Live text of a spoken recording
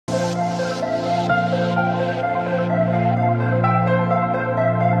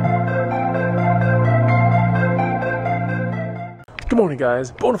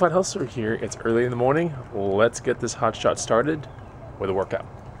guys, Bonafide Hustler here. It's early in the morning. Let's get this hot shot started with a workout.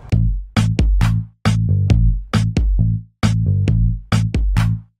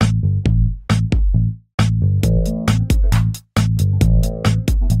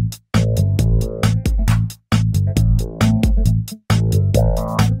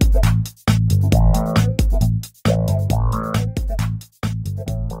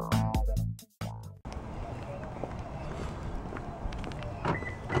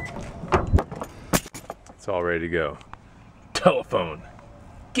 It's all ready to go. Telephone,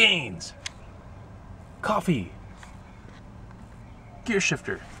 gains, coffee, gear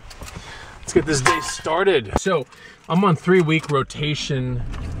shifter. Let's get this day started. So I'm on 3-week rotation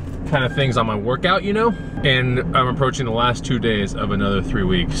kind of things on my workout, you know, and I'm approaching the last 2 days of another 3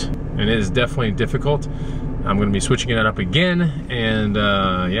 weeks. And it is definitely difficult. I'm gonna be switching it up again. And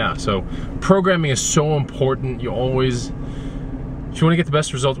yeah, so programming is so important. If you want to get the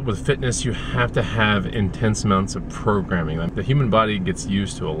best results with fitness, you have to have intense amounts of programming. Like, the human body gets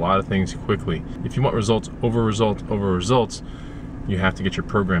used to a lot of things quickly. If you want results over results over results, you have to get your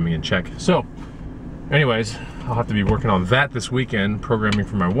programming in check. So, anyways, I'll have to be working on that this weekend, programming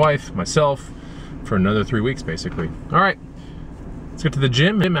for my wife, myself, for another 3 weeks, basically. All right, let's get to the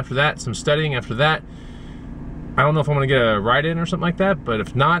gym. After that, some studying after that. I don't know if I'm gonna get a ride in or something like that, but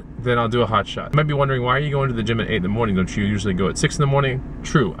if not, then I'll do a hot shot. You might be wondering, why are you going to the gym at 8 in the morning? Don't you usually go at 6 in the morning?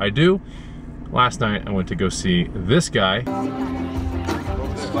 True, I do. Last night, I went to go see this guy.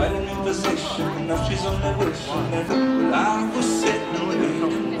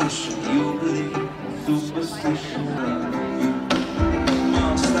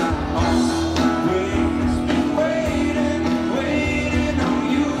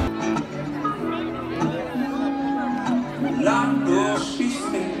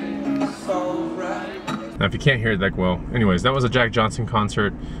 Now, if you can't hear it that well, anyways, that was a Jack Johnson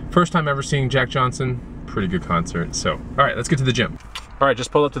concert. First time ever seeing Jack Johnson. Pretty good concert. So, all right, let's get to the gym. All right, just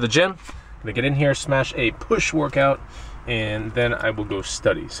pulled up to the gym. I'm gonna get in here, smash a push workout, and then I will go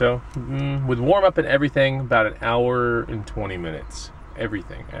study. So, with warm up and everything, about an hour and 20 minutes.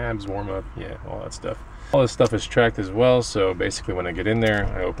 Everything, abs, warm up, yeah, all that stuff. All this stuff is tracked as well. So basically, when I get in there,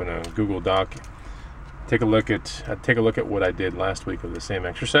 I open a Google Doc. Take a look at what I did last week with the same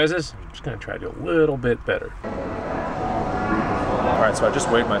exercises. I'm just gonna try to do a little bit better. All right, so I just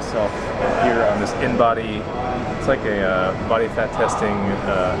weighed myself here on this InBody. It's like a body fat testing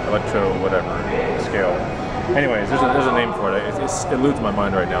electro whatever scale. Anyways, there's a name for it. It eludes my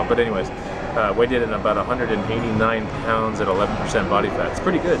mind right now. But anyways, weighed it in about 189 pounds at 11% body fat. It's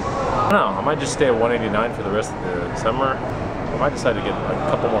pretty good. I don't know. I might just stay at 189 for the rest of the summer. I might decide to get a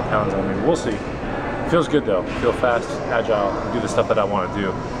couple more pounds on me. We'll see. Feels good though. Feel fast, agile, do the stuff that I want to do.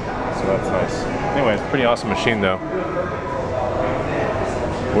 So that's nice. Anyways, pretty awesome machine though.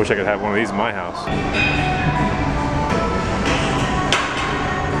 I wish I could have one of these in my house.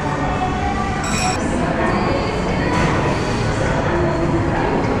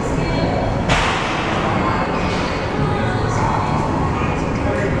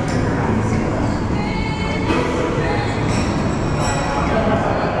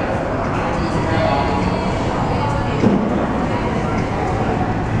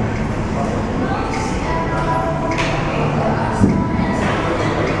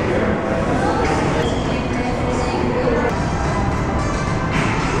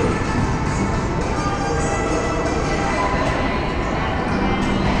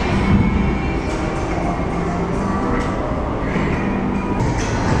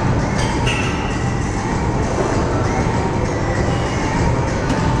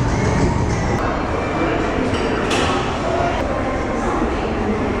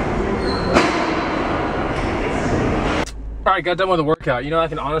 All right, got done with the workout. You know, I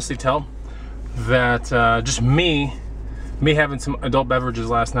can honestly tell that just me having some adult beverages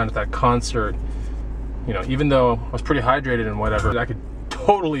last night at that concert, you know, even though I was pretty hydrated and whatever, I could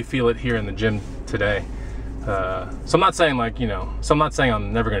totally feel it here in the gym today. So I'm not saying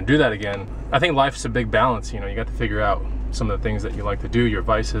I'm never gonna do that again. I think life's a big balance, you know, you got to figure out some of the things that you like to do, your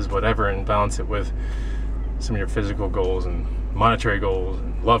vices, whatever, and balance it with some of your physical goals and monetary goals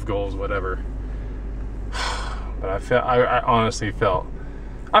and love goals, whatever. But I honestly felt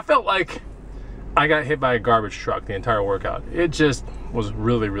like I got hit by a garbage truck the entire workout. It just was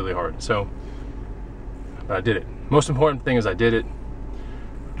really, really hard. So, but I did it. Most important thing is I did it.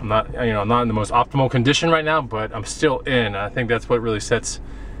 I'm not in the most optimal condition right now, but I'm still in. I think that's what really sets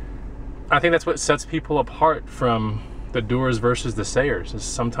people apart from the doers versus the sayers. Is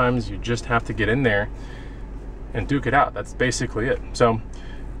sometimes you just have to get in there and duke it out. That's basically it. So I'm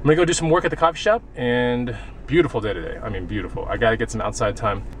gonna go do some work at the coffee shop and beautiful day today. I mean, beautiful. I gotta get some outside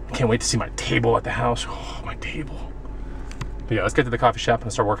time. I can't wait to see my table at the house. Oh, my table. But yeah, let's get to the coffee shop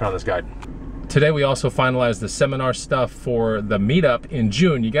and start working on this guide. Today we also finalized the seminar stuff for the meetup in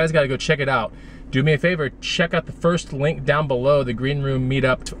June. You guys gotta go check it out. Do me a favor, check out the first link down below, the Green Room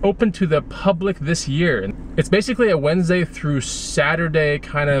Meetup. It's open to the public this year. And it's basically a Wednesday through Saturday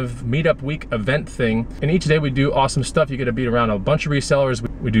kind of meetup week event thing. And each day we do awesome stuff. You get to be around a bunch of resellers.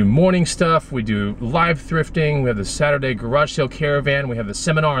 We do morning stuff, we do live thrifting, we have the Saturday garage sale caravan, we have the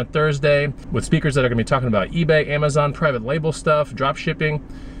seminar on Thursday with speakers that are gonna be talking about eBay, Amazon, private label stuff, drop shipping.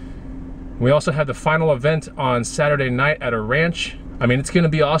 We also have the final event on Saturday night at a ranch. I mean, it's gonna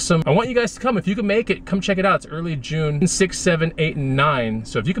be awesome. I want you guys to come. If you can make it, come check it out. It's early June, 6, 7, 8, and 9.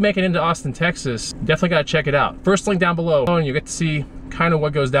 So if you can make it into Austin, Texas, definitely gotta check it out. First link down below, and you get to see kind of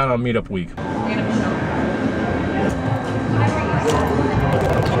what goes down on Meetup Week.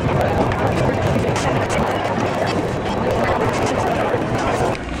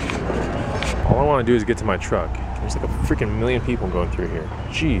 All I wanna do is get to my truck. There's like a freaking million people going through here.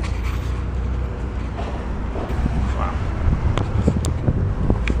 Jeez.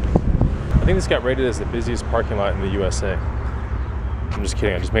 I think this got rated as the busiest parking lot in the USA. I'm just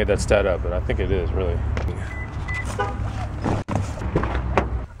kidding, I just made that stat up, but I think it is, really.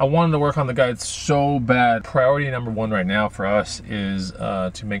 I wanted to work on the guide so bad. Priority number one right now for us is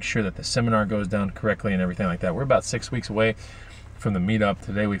to make sure that the seminar goes down correctly and everything like that. We're about 6 weeks away from the meetup.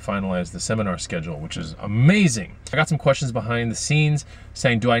 Today we finalized the seminar schedule, which is amazing. I got some questions behind the scenes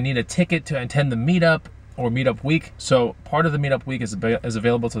saying, do I need a ticket to attend the meetup or meetup week? So part of the meetup week is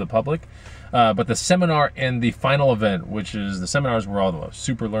available to the public, but the seminar and the final event, which is the seminars where all the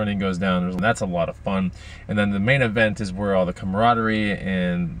super learning goes down, that's a lot of fun. And then the main event is where all the camaraderie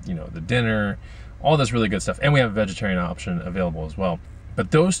and, you know, the dinner, all this really good stuff. And we have a vegetarian option available as well. But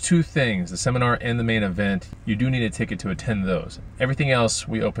those two things, the seminar and the main event, you do need a ticket to attend those. Everything else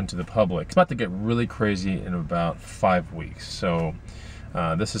we open to the public. It's about to get really crazy in about 5 weeks. So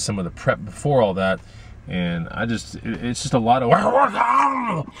this is some of the prep before all that. And it's just a lot of work.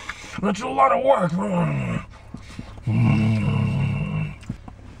 It's a lot of work.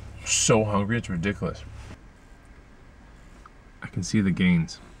 So hungry, it's ridiculous. I can see the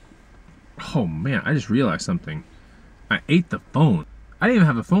gains. Oh man, I just realized something. I ate the phone. I didn't even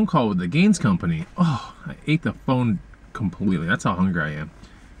have a phone call with the Gaines company. Oh, I ate the phone completely. That's how hungry I am.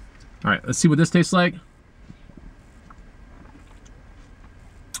 All right, let's see what this tastes like.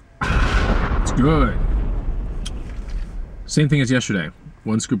 It's good. Same thing as yesterday.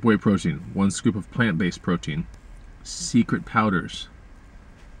 1 scoop whey protein, 1 scoop of plant-based protein, secret powders,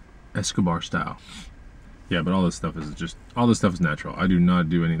 Escobar style. Yeah, but all this stuff is natural. I do not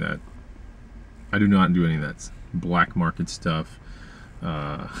do any of that. I do not do any of that black market stuff.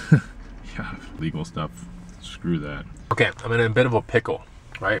 Yeah, legal stuff. Screw that. Okay, I'm in a bit of a pickle,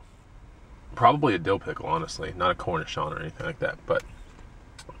 right? Probably a dill pickle, honestly. Not a Cornichon or anything like that, but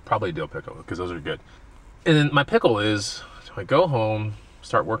probably a dill pickle because those are good. And then my pickle is, do I go home,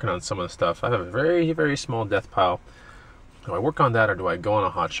 start working on some of the stuff? I have a very, very small death pile. Do I work on that or do I go on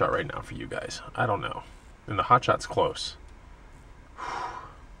a hot shot right now for you guys? I don't know. And the hot shot's close.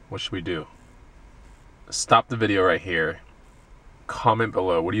 What should we do? Stop the video right here. Comment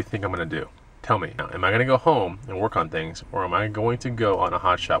below. What do you think I'm going to do? Tell me. Now, am I going to go home and work on things or am I going to go on a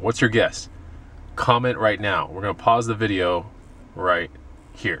hot shot? What's your guess? Comment right now. We're going to pause the video right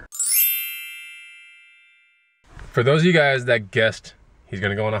here. For those of you guys that guessed he's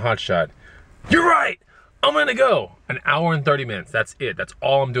gonna go on a hot shot, you're right! I'm gonna go! 1 hour and 30 minutes, that's it. That's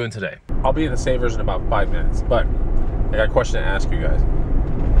all I'm doing today. I'll be in the Savers in about 5 minutes, but I got a question to ask you guys.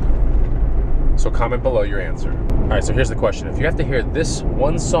 So comment below your answer. All right, so here's the question. If you have to hear this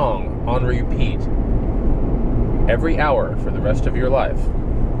one song on repeat every hour for the rest of your life,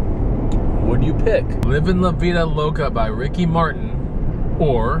 what would you pick? Livin' La Vida Loca by Ricky Martin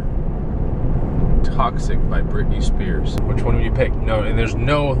or Toxic by Britney Spears? Which one would you pick? No, and there's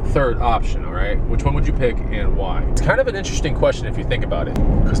no third option, all right? Which one would you pick and why? It's kind of an interesting question if you think about it,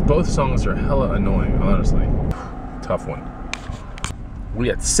 because both songs are hella annoying, honestly. Tough one. We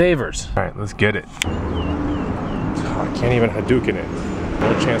got Savers. All right, let's get it. Oh, I can't even Hadouken it.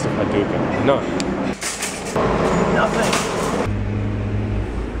 No chance of Hadouken. None. Nothing.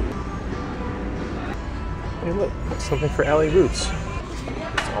 Hey, look, something for Alley Roots.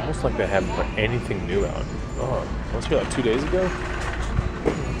 It's almost like they haven't put anything new out. Oh, I was here like 2 days ago.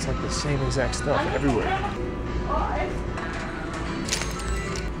 It's like the same exact stuff everywhere.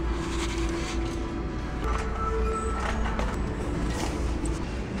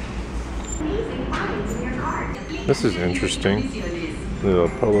 This is interesting. The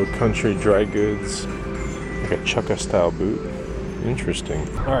Polo Country dry goods. like a chukka style boot. Interesting.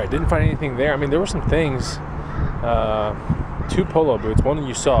 All right, didn't find anything there. I mean, there were some things. 2 polo boots. One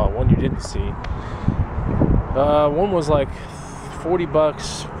you saw, one you didn't see. One was like 40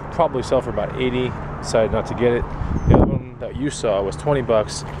 bucks. Probably sell for about 80. Decided not to get it. The other one that you saw was 20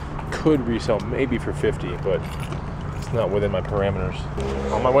 bucks. Could resell maybe for 50, but it's not within my parameters.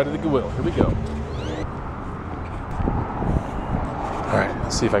 On my way to the Goodwill. Here we go. All right,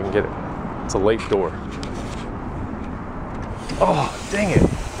 let's see if I can get it. It's a late door. Oh, dang it.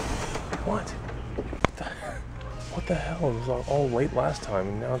 What? What the hell? It was all late last time,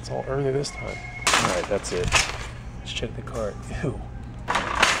 and now it's all early this time. All right, that's it. Let's check the cart. Ew.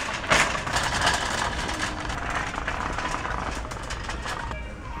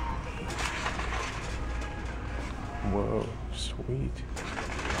 Whoa, sweet.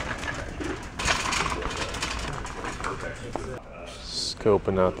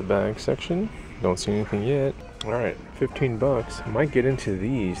 Scoping out the bag section. Don't see anything yet. All right, 15 bucks. I might get into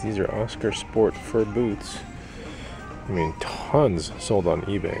these. These are Oscar Sport fur boots. I mean, tons sold on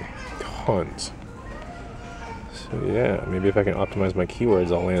eBay. Tons. So yeah, maybe if I can optimize my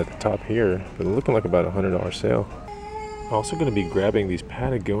keywords, I'll land at the top here. But looking like about a $100 sale. I'm also going to be grabbing these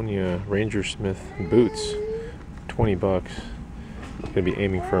Patagonia Ranger Smith boots. 20 bucks. I'm going to be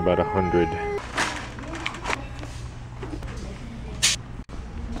aiming for about 100.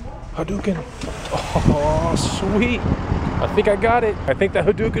 Hadouken. Oh, sweet. I think I got it. I think that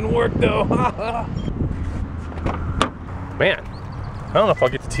Hadouken worked though. Man, I don't know if I'll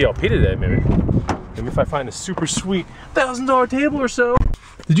get to TLP today, maybe. Maybe if I find a super sweet $1,000 table or so.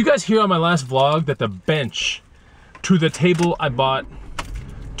 Did you guys hear on my last vlog that the bench to the table I bought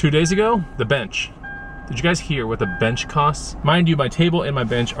 2 days ago? The bench. Did you guys hear what the bench costs? Mind you, my table and my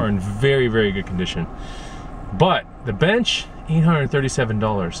bench are in very, very good condition. But the bench,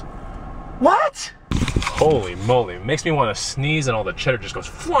 $837. What? Holy moly, it makes me want to sneeze and all the cheddar just goes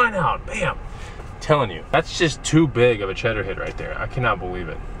flying out, bam. I'm telling you, that's just too big of a cheddar hit right there. I cannot believe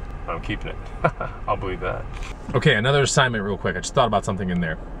it. I'm keeping it. I'll believe that. Okay, another assignment real quick. I just thought about something in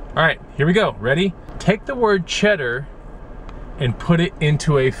there. All right, here we go. Ready? Take the word cheddar and put it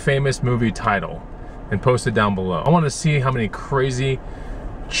into a famous movie title and post it down below. I want to see how many crazy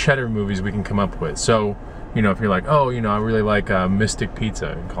cheddar movies we can come up with. So, you know, if you're like, oh, you know, I really like Mystic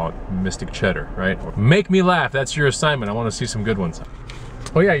Pizza, and call it Mystic Cheddar, right? Or make me laugh, that's your assignment. I want to see some good ones.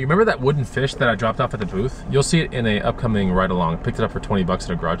 Oh yeah, you remember that wooden fish that I dropped off at the booth? You'll see it in a upcoming ride along. I picked it up for 20 bucks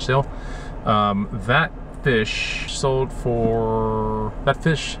at a garage sale. That fish sold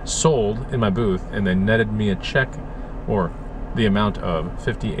in my booth, and they netted me a check, or the amount of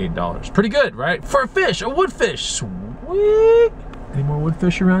 $58. Pretty good, right? For a fish, a wood fish, sweet. Any more wood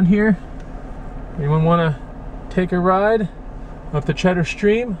fish around here? Anyone wanna take a ride up the Cheddar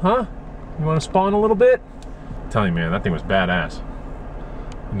Stream, huh? You wanna spawn a little bit? I'm telling you, man, that thing was badass.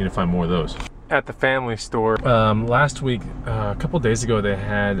 I need to find more of those. At the family store, last week, a couple days ago, they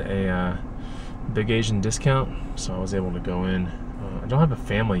had a big Asian discount, so I was able to go in. I don't have a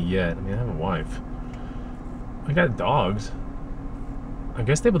family yet. I mean, I have a wife. I got dogs. I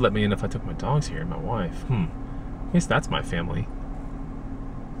guess they would let me in if I took my dogs here, my wife. I guess that's my family.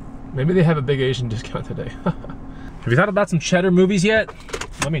 Maybe they have a big Asian discount today. Have you thought about some cheddar movies yet?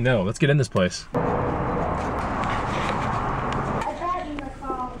 Let me know. Let's get in this place.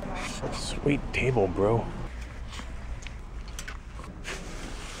 Sweet table, bro.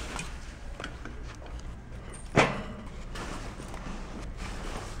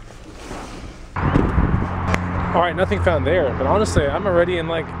 All right, nothing found there, but honestly, I'm already in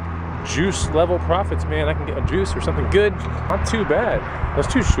like juice level profits, man. I can get a juice or something good. Not too bad. Those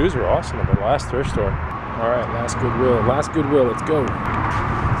 2 shoes were awesome at the last thrift store. All right, last Goodwill, let's go.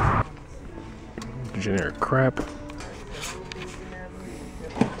 Generic crap.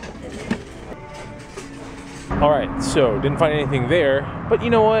 All right, so didn't find anything there, but you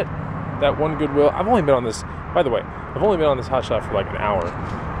know what? That one Goodwill, I've only been on this, by the way, I've only been on this hot shot for like an hour.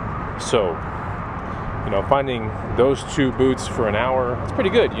 So, you know, finding those 2 boots for an hour, it's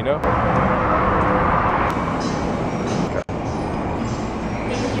pretty good, you know?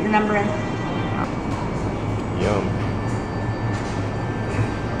 The number in. Yum.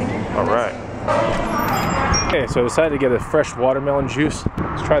 All right. Okay, so I decided to get a fresh watermelon juice.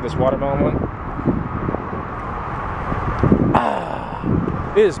 Let's try this watermelon one.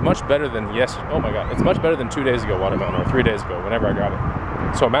 It is much better than, oh my God, it's much better than 2 days ago watermelon, or 3 days ago, whenever I got it.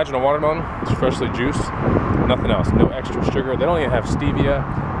 So imagine a watermelon, it's freshly juiced, nothing else, no extra sugar. They don't even have stevia,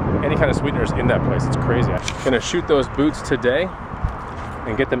 any kind of sweeteners in that place. It's crazy. I'm gonna shoot those boots today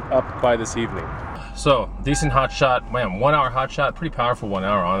and get them up by this evening. So, decent hot shot, man, 1 hour hot shot, pretty powerful 1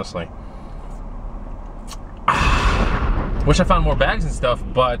 hour, honestly. Wish I found more bags and stuff,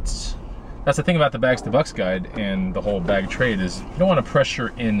 but that's the thing about the Bags to Bucks guide and the whole bag trade is you don't want to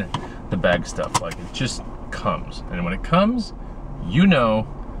pressure in the bag stuff. Like, it just comes. And when it comes, you know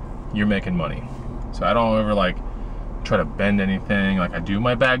you're making money. So I don't ever like try to bend anything. Like, I do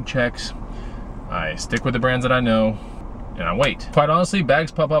my bag checks. I stick with the brands that I know and I wait. Quite honestly,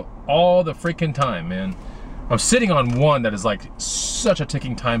 bags pop up all the freaking time, man. I'm sitting on one that is like such a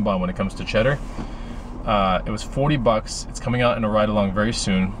ticking time bomb when it comes to cheddar. It was 40 bucks. It's coming out in a ride along very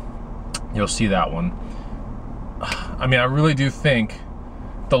soon. You'll see that one. I mean, I really do think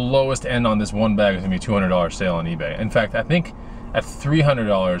the lowest end on this one bag is gonna be $200 sale on eBay. In fact, I think at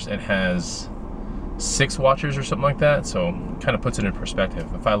 $300 it has 6 watchers or something like that. So kind of puts it in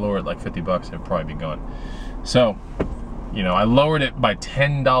perspective. If I lower it like 50 bucks, it'd probably be gone. So, you know, I lowered it by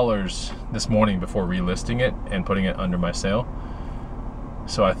 $10 this morning before relisting it and putting it under my sale.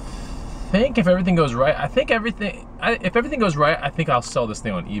 So I think if everything goes right, if everything goes right, I think I'll sell this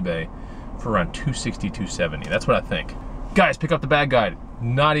thing on eBay for around $260, $270. That's what I think. Guys, pick up the bag guide.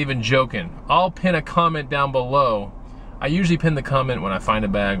 Not even joking. I'll pin a comment down below. I usually pin the comment when I find a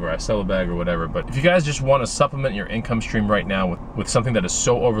bag or I sell a bag or whatever, but if you guys just want to supplement your income stream right now with something that is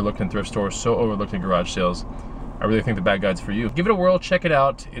so overlooked in thrift stores, so overlooked in garage sales, I really think the bag guide's for you. Give it a whirl, check it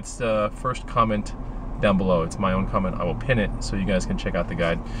out. It's the first comment down below. It's my own comment. I will pin it so you guys can check out the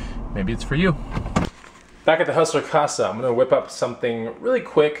guide. Maybe it's for you. Back at the Hustler Casa, I'm gonna whip up something really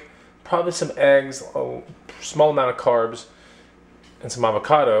quick. Probably some eggs, a small amount of carbs, and some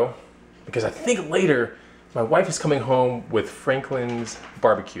avocado, because I think later my wife is coming home with Franklin's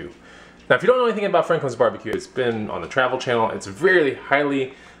barbecue. Now, if you don't know anything about Franklin's barbecue, it's been on the Travel Channel. It's a very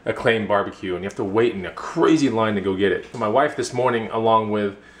highly acclaimed barbecue, and you have to wait in a crazy line to go get it. My wife this morning, along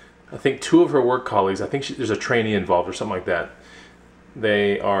with I think 2 of her work colleagues, I think there's a trainee involved or something like that.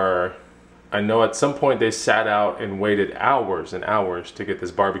 I know at some point they sat out and waited hours and hours to get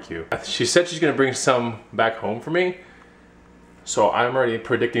this barbecue. She said she's gonna bring some back home for me. So I'm already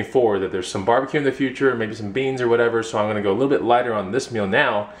predicting forward that there's some barbecue in the future, maybe some beans or whatever. So I'm gonna go a little bit lighter on this meal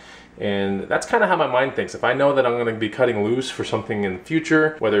now. And that's kind of how my mind thinks. If I know that I'm gonna be cutting loose for something in the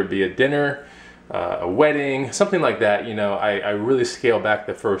future, whether it be a dinner, a wedding, something like that, you know, I really scale back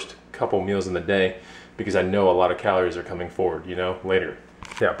the first couple meals in the day because I know a lot of calories are coming forward, you know, later.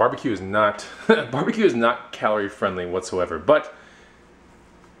 Yeah, barbecue is not calorie friendly whatsoever, but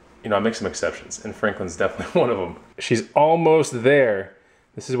you know, I make some exceptions, and Franklin's definitely one of them. She's almost there.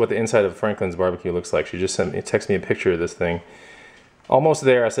 This is what the inside of Franklin's barbecue looks like. She just texted me a picture of this thing. Almost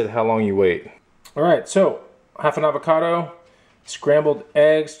there. I said, how long you wait? All right, so half an avocado, scrambled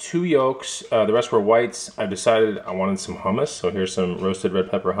eggs, 2 yolks. The rest were whites. I decided I wanted some hummus, so here's some roasted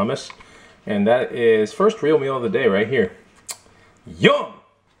red pepper hummus. And that is first real meal of the day right here. Yum!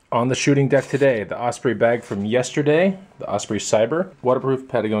 On the shooting deck today, the Osprey bag from yesterday, the Osprey Cyber, waterproof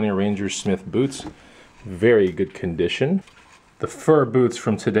Patagonia Ranger Smith boots, very good condition. The fur boots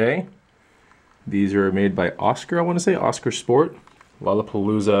from today, these are made by Oscar, I want to say, Oscar Sport.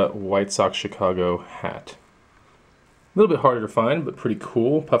 Lollapalooza White Sox Chicago hat. A little bit harder to find, but pretty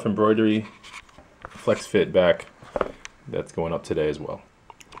cool. Puff embroidery, flex fit back. That's going up today as well.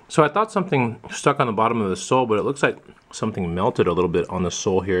 So I thought something stuck on the bottom of the sole, but it looks like something melted a little bit on the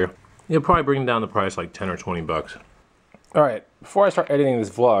sole here. It'll probably bring down the price like 10 or 20 bucks. All right, before I start editing this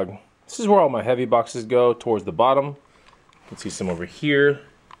vlog, this is where all my heavy boxes go, towards the bottom. You can see some over here.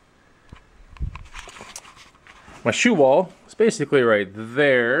 My shoe wall is basically right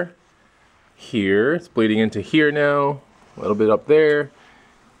there. Here, it's bleeding into here now, a little bit up there,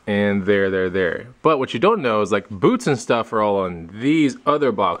 and there. But what you don't know is like boots and stuff are all on these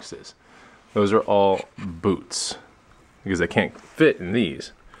other boxes. Those are all boots because they can't fit in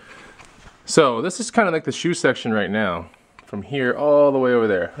these. So this is kind of like the shoe section right now, from here all the way over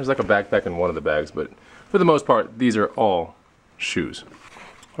there. There's like a backpack in one of the bags, but for the most part, these are all shoes.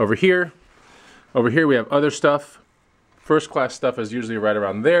 Over here we have other stuff. First class stuff is usually right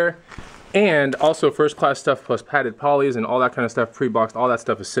around there. And also first class stuff plus padded polys and all that kind of stuff, pre-boxed, all that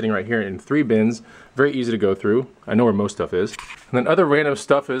stuff is sitting right here in 3 bins. Very easy to go through. I know where most stuff is. And then other random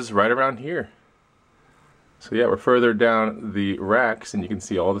stuff is right around here. So yeah, we're further down the racks and you can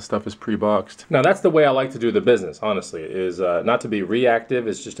see all the stuff is pre-boxed. Now that's the way I like to do the business, honestly, is not to be reactive,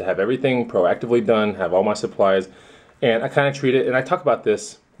 it's just to have everything proactively done, have all my supplies. And I kind of treat it, and I talk about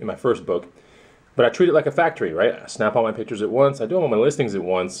this in my first book, but I treat it like a factory, right? I snap all my pictures at once, I do all my listings at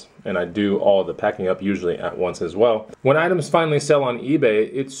once, and I do all the packing up usually at once as well. When items finally sell on eBay,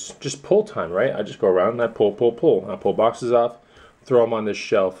 it's just pull time, right? I just go around and I pull. I pull boxes off, throw them on this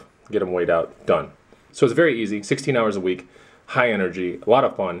shelf, get them weighed out, done. So it's very easy, 16 hours a week, high energy, a lot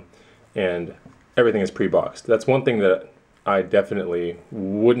of fun, and everything is pre-boxed. That's one thing that I definitely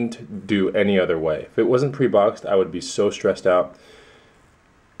wouldn't do any other way. If it wasn't pre-boxed, I would be so stressed out.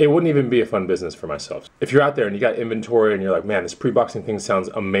 It wouldn't even be a fun business for myself. If you're out there and you got inventory and you're like, man, this pre-boxing thing sounds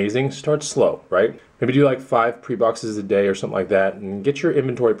amazing, start slow, right? Maybe do like 5 pre-boxes a day or something like that and get your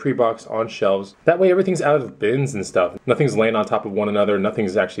inventory pre-boxed on shelves. That way everything's out of bins and stuff. Nothing's laying on top of one another.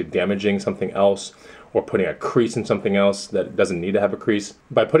 Nothing's actually damaging something else or putting a crease in something else that doesn't need to have a crease.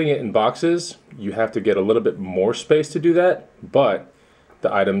 By putting it in boxes, you have to get a little bit more space to do that, but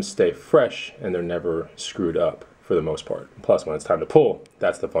the items stay fresh and they're never screwed up for the most part. Plus, when it's time to pull,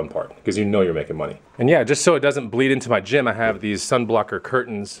 that's the fun part, because you know you're making money. And yeah, just so it doesn't bleed into my gym, I have these sunblocker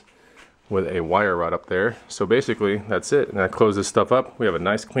curtains with a wire rod up there. So basically, that's it. And I close this stuff up. We have a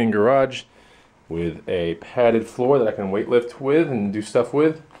nice clean garage with a padded floor that I can weightlift with and do stuff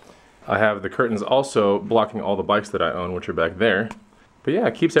with. I have the curtains also blocking all the bikes that I own, which are back there. But yeah,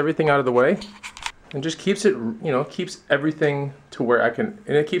 it keeps everything out of the way and just keeps it, you know, keeps everything to where I can,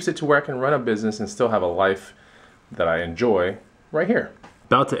 and it keeps it to where I can run a business and still have a life that I enjoy right here.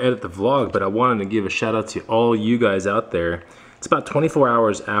 About to edit the vlog, but I wanted to give a shout out to all you guys out there. It's about 24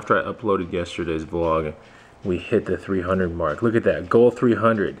 hours after I uploaded yesterday's vlog. We hit the 300 mark. Look at that, goal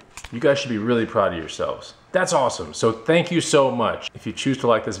 300. You guys should be really proud of yourselves. That's awesome, so thank you so much. If you choose to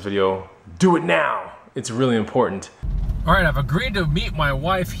like this video, do it now. It's really important. All right, I've agreed to meet my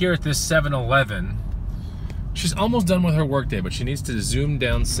wife here at this 7-Eleven. She's almost done with her workday, but she needs to zoom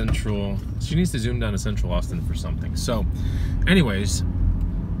down Central. She needs to zoom down to Central Austin for something. So, anyways,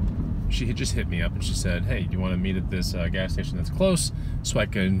 she had just hit me up and she said, "Hey, do you want to meet at this gas station that's close so I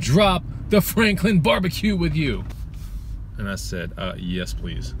can drop the Franklin barbecue with you?" And I said, "Yes,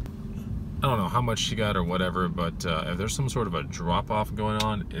 please." I don't know how much she got or whatever, but if there's some sort of a drop-off going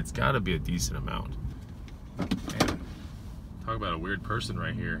on, it's got to be a decent amount. Man, talk about a weird person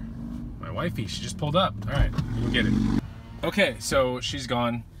right here. My wifey, she just pulled up. All right, we'll get it. Okay, so she's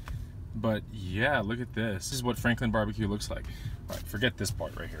gone. But yeah, look at this. This is what Franklin barbecue looks like. All right, forget this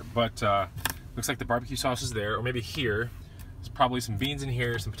part right here. But looks like the barbecue sauce is there, or maybe here. There's probably some beans in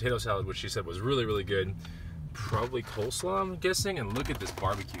here, some potato salad, which she said was really, really good. Probably coleslaw, I'm guessing. And look at this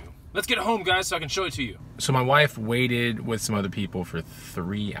barbecue. Let's get it home, guys, so I can show it to you. So my wife waited with some other people for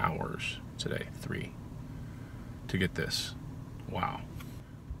 3 hours today, 3, to get this. Wow.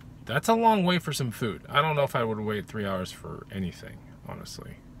 That's a long wait for some food. I don't know if I would wait 3 hours for anything,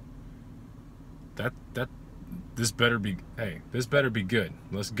 honestly. This better be, hey, this better be good.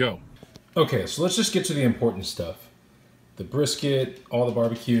 Let's go. Okay, so let's just get to the important stuff. The brisket, all the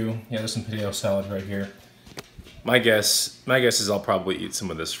barbecue. Yeah, there's some potato salad right here. My guess is I'll probably eat some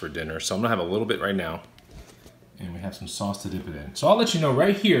of this for dinner. So I'm gonna have a little bit right now. And we have some sauce to dip it in. So I'll let you know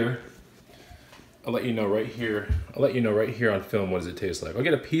right here. I'll let you know right here on film what does it taste like. I'll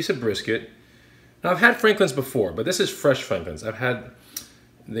get a piece of brisket. Now I've had Franklin's before, but this is fresh Franklin's. I've had,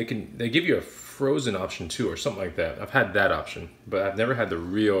 they give you a frozen option too or something like that. I've had that option, but I've never had the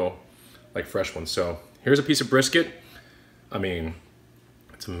real like fresh one. So here's a piece of brisket. I mean,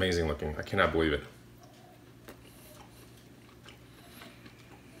 it's amazing looking. I cannot believe it.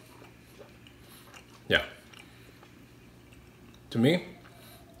 Yeah. To me,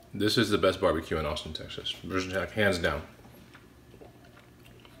 this is the best barbecue in Austin, Texas. Hands down.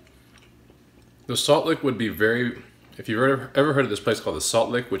 The Salt Lick would be very, if you've ever heard of this place called the Salt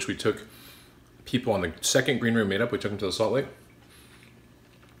Lick, which we took people on the second green room meetup, we took them to the Salt Lick.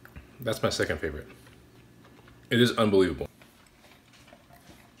 That's my second favorite. It is unbelievable.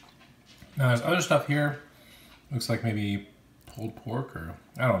 Now there's other stuff here. Looks like maybe pulled pork or,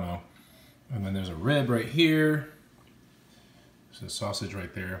 I don't know. And then there's a rib right here. There's a sausage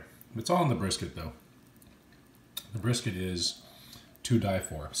right there. It's all in the brisket though. The brisket is to die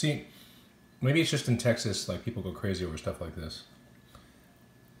for. See, maybe it's just in Texas, like people go crazy over stuff like this.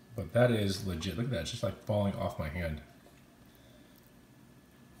 But that is legit. Look at that, it's just like falling off my hand.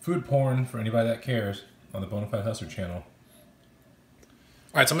 Food porn for anybody that cares on the Bonafide Hustler channel.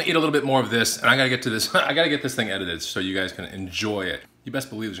 All right, so I'm gonna eat a little bit more of this, and I gotta get to this. I gotta get this thing edited so you guys can enjoy it. You best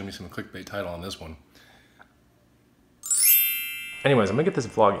believe there's gonna be some clickbait title on this one. Anyways, I'm gonna get this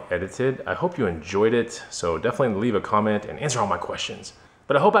vlog edited. I hope you enjoyed it, so definitely leave a comment and answer all my questions.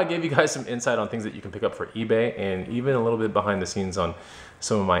 But I hope I gave you guys some insight on things that you can pick up for eBay and even a little bit behind the scenes on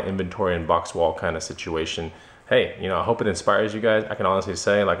some of my inventory and box wall kind of situation. Hey, you know, I hope it inspires you guys. I can honestly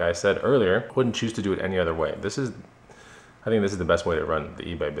say, like I said earlier, wouldn't choose to do it any other way. I think this is the best way to run the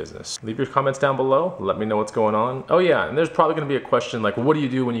eBay business. Leave your comments down below. Let me know what's going on. Oh yeah, and there's probably gonna be a question like, what do you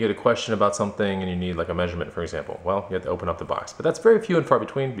do when you get a question about something and you need like a measurement, for example? Well, you have to open up the box. But that's very few and far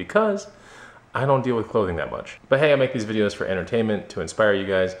between because I don't deal with clothing that much. But hey, I make these videos for entertainment, to inspire you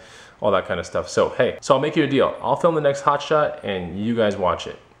guys. all that kind of stuff. So hey, so I'll make you a deal. I'll film the next hot shot and you guys watch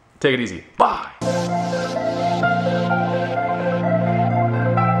it. Take it easy. Bye.